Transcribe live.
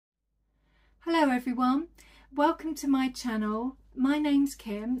Hello everyone, welcome to my channel. My name's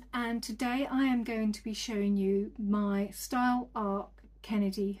Kim and today I am going to be showing you my Style Arc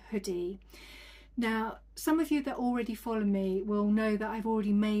Kennedy hoodie. Now some of you that already follow me will know that I've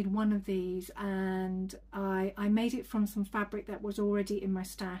already made one of these, and I made it from some fabric that was already in my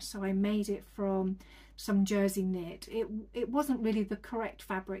stash. So I made it from some jersey knit. It wasn't really the correct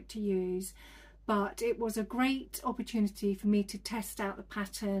fabric to use, but it was a great opportunity for me to test out the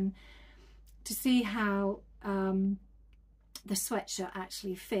pattern, to see how the sweatshirt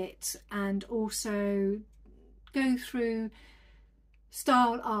actually fits, and also go through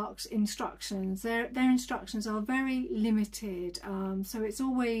Style Arc's instructions. Their instructions are very limited, so it's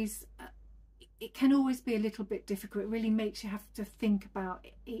always it can always be a little bit difficult. It really makes you have to think about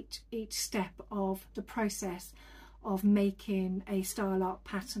each step of the process of making a Style Arc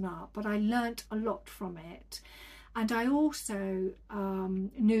pattern up, but I learnt a lot from it. And I also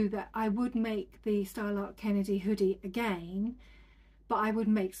knew that I would make the Style Arc Kennedy hoodie again, but I would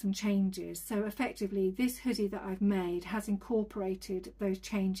make some changes. So effectively this hoodie that I've made has incorporated those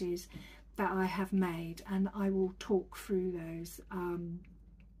changes that I have made, and I will talk through those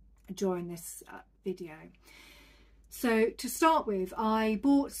during this video. So to start with, I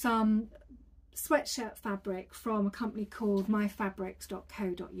bought some sweatshirt fabric from a company called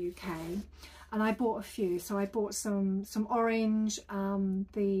myfabrics.co.uk, and I bought a few. So I bought some orange,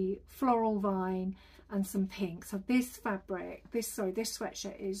 the floral vine, and some pink. So this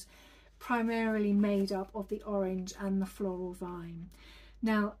sweatshirt is primarily made up of the orange and the floral vine.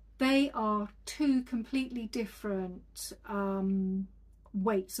 Now they are two completely different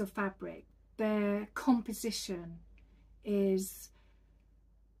weights of fabric. Their composition is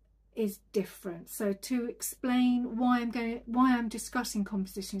different. So to explain why I'm discussing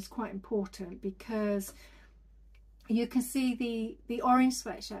composition is quite important, because you can see the orange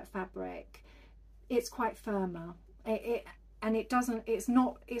sweatshirt fabric, it's quite firmer, it's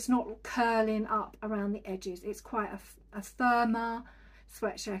not curling up around the edges. It's quite a firmer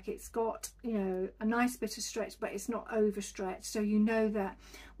sweatshirt. It's got, you know, a nice bit of stretch, but it's not overstretched, so you know that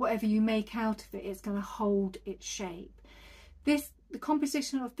whatever you make out of it, it's going to hold its shape. The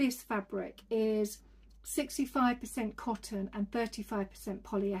composition of this fabric is 65% cotton and 35%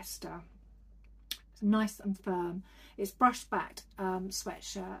 polyester. It's nice and firm. It's brush backed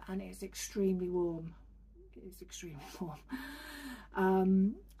sweatshirt, and it's extremely warm. It's extremely warm.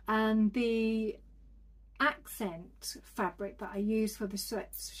 And the accent fabric that I use for the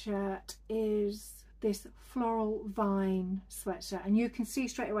sweatshirt is this floral vine sweatshirt, and you can see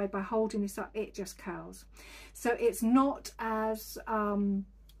straight away by holding this up, it just curls. So it's not as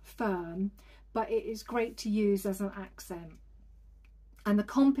firm, but it is great to use as an accent. And the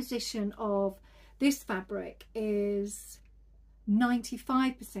composition of this fabric is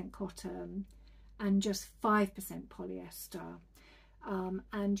 95% cotton and just 5% polyester.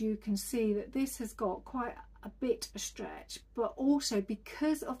 And you can see that this has got quite a bit of stretch, but also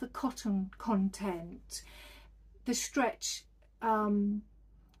because of the cotton content, the stretch has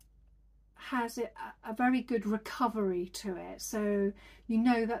a very good recovery to it. So you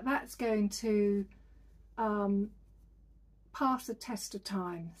know that that's going to pass the test of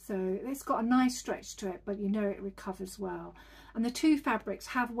time. So it's got a nice stretch to it, but you know it recovers well. And the two fabrics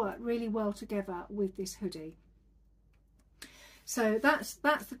have worked really well together with this hoodie. So that's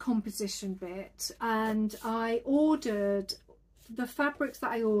the composition bit. And I ordered the fabrics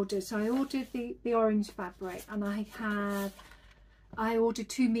that I ordered. So I ordered the orange fabric, and I ordered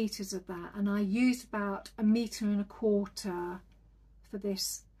 2 meters of that, and I used about 1.25 meters for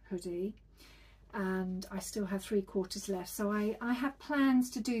this hoodie, and I still have 3/4 left. So I have plans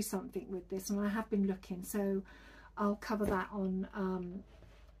to do something with this, and I have been looking, so I'll cover that on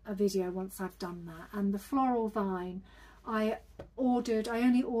a video once I've done that. And the floral vine, I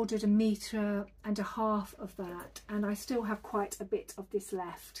only ordered 1.5 meters of that, and I still have quite a bit of this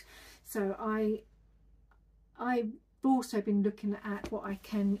left. So I've also been looking at what I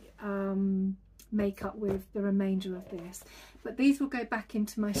can make up with the remainder of this, but these will go back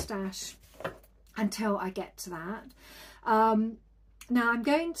into my stash until I get to that. Now I'm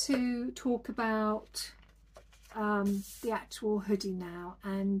going to talk about the actual hoodie now,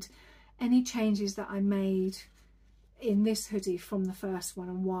 and any changes that I made in this hoodie from the first one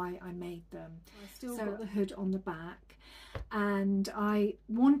and why I made them. I still got the hood on the back, and I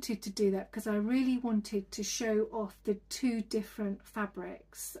wanted to do that because I really wanted to show off the two different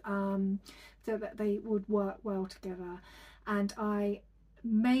fabrics so that they would work well together. And I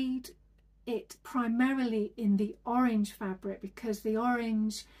made it primarily in the orange fabric because the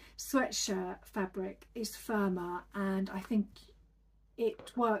orange sweatshirt fabric is firmer, and I think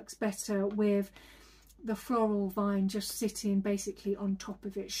it works better with the floral vine just sitting basically on top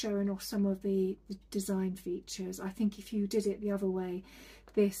of it, showing off some of the design features. I think if you did it the other way,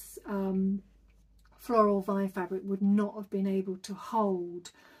 this floral vine fabric would not have been able to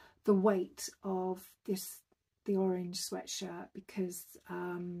hold the weight of the orange sweatshirt, because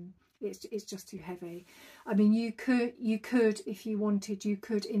it's just too heavy. I mean, you could if you wanted, you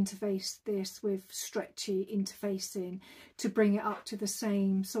could interface this with stretchy interfacing to bring it up to the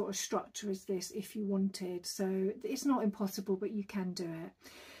same sort of structure as this if you wanted. So it's not impossible, but you can do it.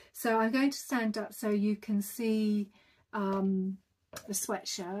 So I'm going to stand up so you can see the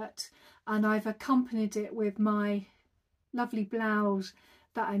sweatshirt, and I've accompanied it with my lovely blouse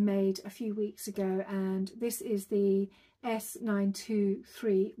that I made a few weeks ago, and this is the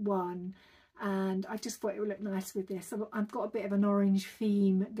S9231, and I just thought it would look nice with this. I've got a bit of an orange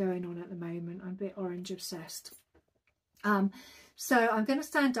theme going on at the moment. I'm a bit orange obsessed. So I'm going to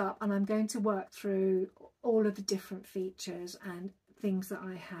stand up and I'm going to work through all of the different features and things that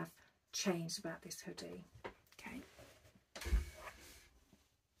I have changed about this hoodie. Okay.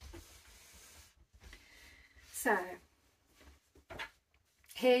 So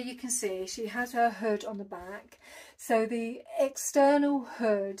here you can see she has her hood on the back. So the external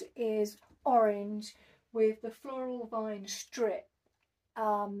hood is orange with the floral vine strip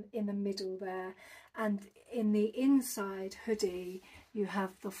in the middle there, and in the inside hoodie you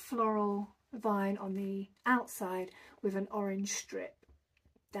have the floral vine on the outside with an orange strip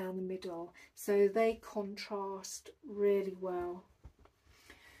down the middle, so they contrast really well.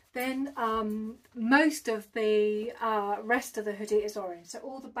 Then most of the rest of the hoodie is orange, so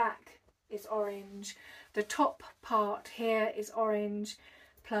all the back is orange, the top part here is orange,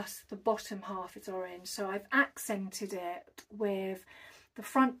 plus the bottom half is orange. So I've accented it with the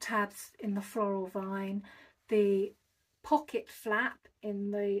front tabs in the floral vine, the pocket flap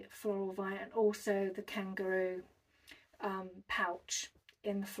in the floral vine, and also the kangaroo pouch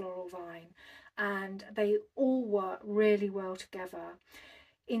in the floral vine, and they all work really well together.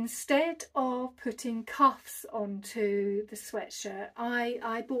 Instead of putting cuffs onto the sweatshirt,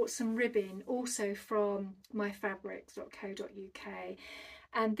 I bought some ribbon also from myfabrics.co.uk,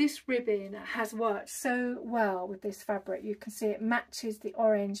 and this ribbon has worked so well with this fabric. You can see it matches the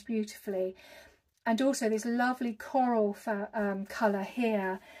orange beautifully, and also this lovely coral colour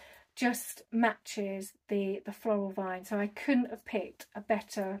here just matches the floral vine. So I couldn't have picked a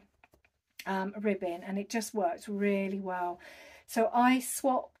better ribbon, and it just works really well. So I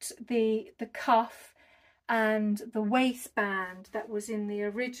swapped the cuff and the waistband that was in the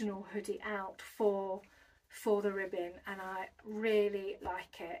original hoodie out for the ribbon, and I really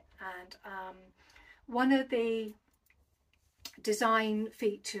like it. And one of the design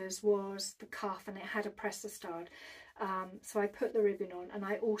features was the cuff, and it had a presser stud. So I put the ribbon on, and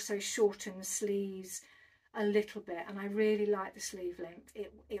I also shortened the sleeves a little bit, and I really like the sleeve length.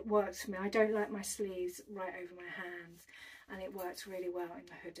 It works for me. I don't like my sleeves right over my hands, and it works really well in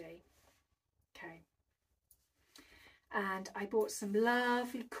the hoodie. Okay. And I bought some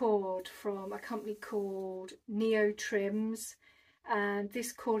lovely cord from a company called Neo Trims, and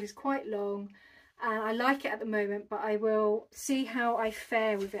this cord is quite long, and I like it at the moment, but I will see how I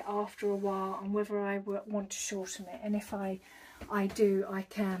fare with it after a while and whether I want to shorten it. And if I do, I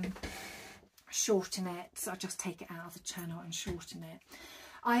can shorten it. So I'll just take it out of the channel and shorten it.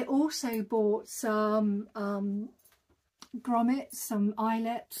 I also bought some grommets, some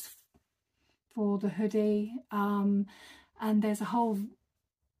eyelets for the hoodie, and there's a whole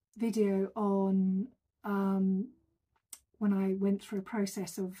video on when I went through a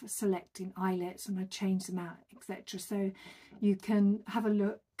process of selecting eyelets and I changed them out, etc. So you can have a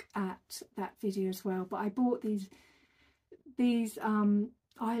look at that video as well. But I bought these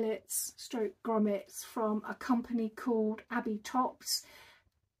eyelets stroke grommets from a company called Abbey Tops,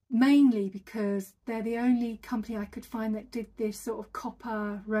 mainly because they're the only company I could find that did this sort of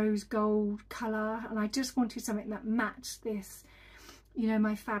copper rose gold colour, and I just wanted something that matched this, you know,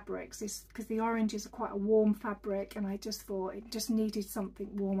 my fabrics, because the orange is quite a warm fabric, and I just thought it just needed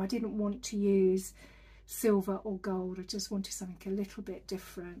something warm. I didn't want to use silver or gold, I just wanted something a little bit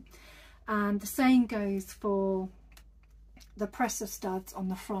different. And the same goes for the presser studs on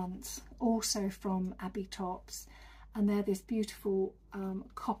the front, also from Abbey Tops, and they're this beautiful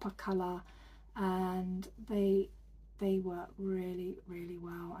copper colour, and they work really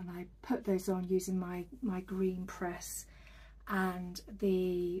well. And I put those on using my green press and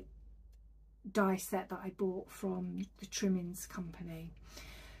the die set that I bought from the trimmings company.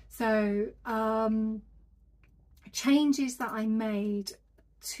 So changes that I made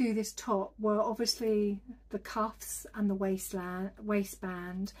to this top were obviously the cuffs and the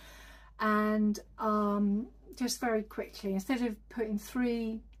waistband, and just very quickly, instead of putting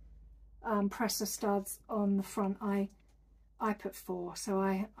 3 presser studs on the front, I put 4. So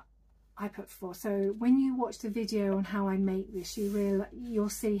I put 4. So when you watch the video on how I make this, you'll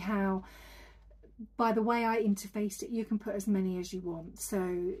see how, by the way I interfaced it, you can put as many as you want. So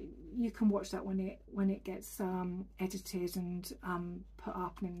you can watch that when it gets edited and put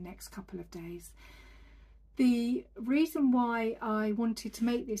up in the next couple of days. The reason why I wanted to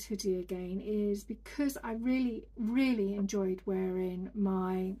make this hoodie again is because I really enjoyed wearing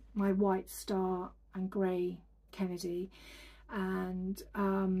my white star and grey Kennedy, and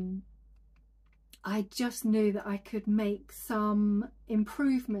I just knew that I could make some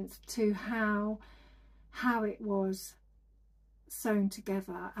improvements to how it was sewn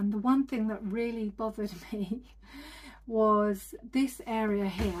together. And the one thing that really bothered me was this area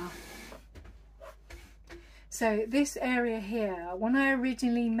here. So this area here, when I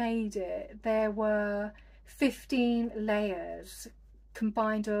originally made it, there were 15 layers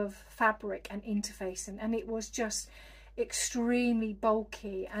combined of fabric and interfacing, and it was just extremely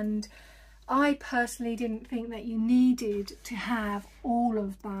bulky, and I personally didn't think that you needed to have all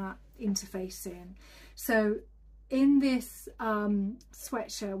of that interfacing. So in this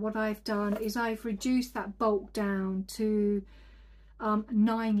sweatshirt, what I've done is I've reduced that bulk down to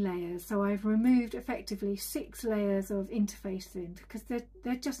 9 layers. So I've removed effectively 6 layers of interfacing because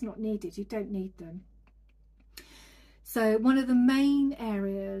they're just not needed. You don't need them. So one of the main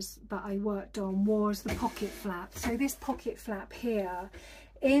areas that I worked on was the pocket flap. So this pocket flap here,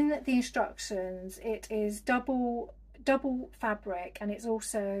 in the instructions, it is double fabric, and it's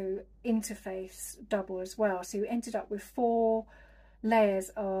also interface double as well. So you ended up with 4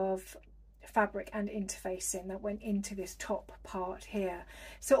 layers of fabric and interfacing that went into this top part here.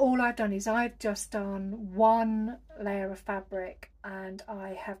 So all I've done is I've just done 1 layer of fabric, and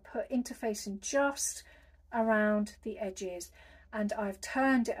I have put interfacing just around the edges, and I've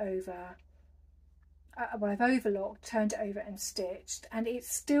turned it over. Well, I've overlocked, turned it over and stitched, and it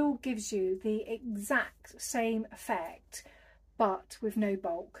still gives you the exact same effect but with no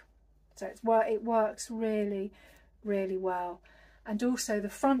bulk. So it works really well. And also the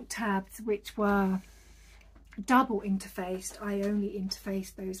front tabs, which were double interfaced, I only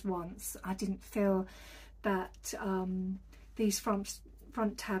interfaced those once. I didn't feel that these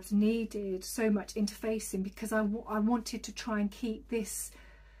front tabs needed so much interfacing, because I wanted to try and keep this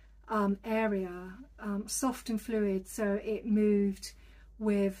area soft and fluid, so it moved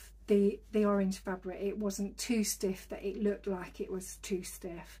with the orange fabric. It wasn't too stiff that it looked like it was too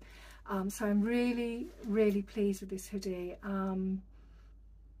stiff. So I'm really pleased with this hoodie.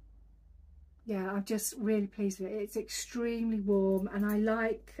 Yeah, I'm just really pleased with it. It's extremely warm, and I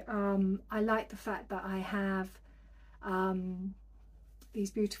like the fact that I have this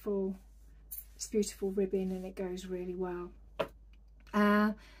beautiful ribbon, and it goes really well.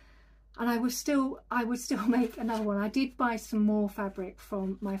 And I would still make another one. I did buy some more fabric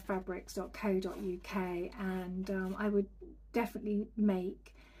from myfabrics.co.uk, and I would definitely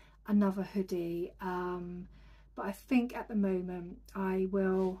make another hoodie, but I think at the moment I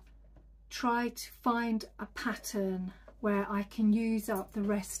will try to find a pattern where I can use up the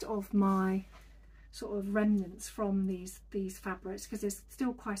rest of my sort of remnants from these fabrics, because there's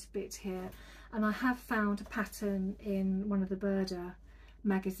still quite a bit here, and I have found a pattern in one of the Birder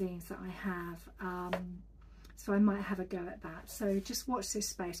magazines that I have, so I might have a go at that. So just watch this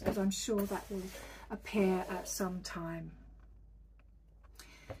space, because I'm sure that will appear at some time.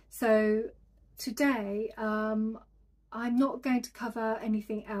 So today I'm not going to cover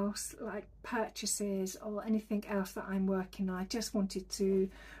anything else like purchases or anything else that I'm working on. I just wanted to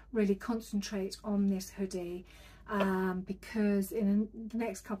really concentrate on this hoodie, because in the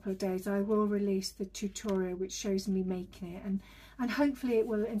next couple of days I will release the tutorial which shows me making it, and hopefully it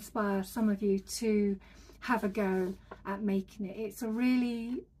will inspire some of you to have a go at making it. It's a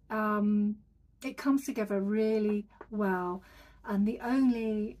really it comes together really well, and the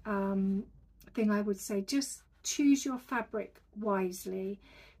only thing I would say, just choose your fabric wisely,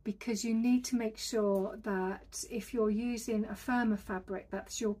 because you need to make sure that if you're using a firmer fabric,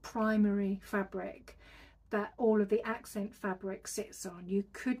 that's your primary fabric that all of the accent fabric sits on. You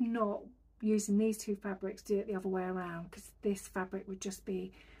could not, using these 2 fabrics, do it the other way around, because this fabric would just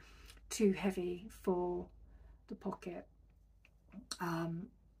be too heavy for the pocket.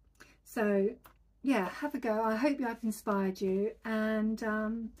 So yeah, have a go. I hope I've inspired you, and I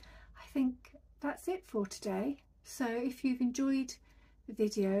think that's it for today. So if you've enjoyed the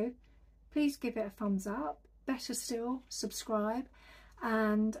video, please give it a thumbs up. Better still, subscribe,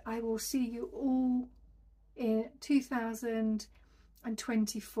 and I will see you all in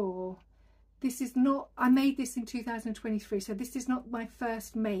 2024. This is not, I made this in 2023, so this is not my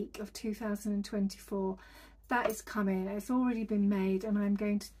first make of 2024. That is coming. It's already been made, and I'm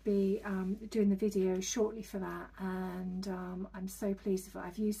going to be doing the video shortly for that, and I'm so pleased with it.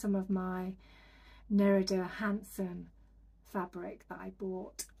 I've used some of my Nerida Hansen fabric that I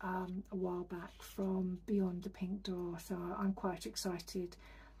bought a while back from Beyond the Pink Door, so I'm quite excited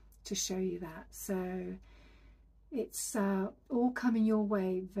to show you that. So it's all coming your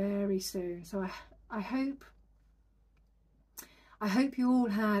way very soon. So I hope you all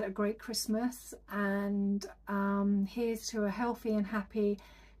had a great Christmas, and here's to a healthy and happy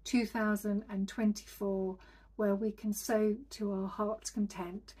 2024 where we can sew to our heart's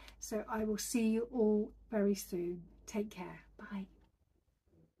content. So I will see you all very soon. Take care. Bye.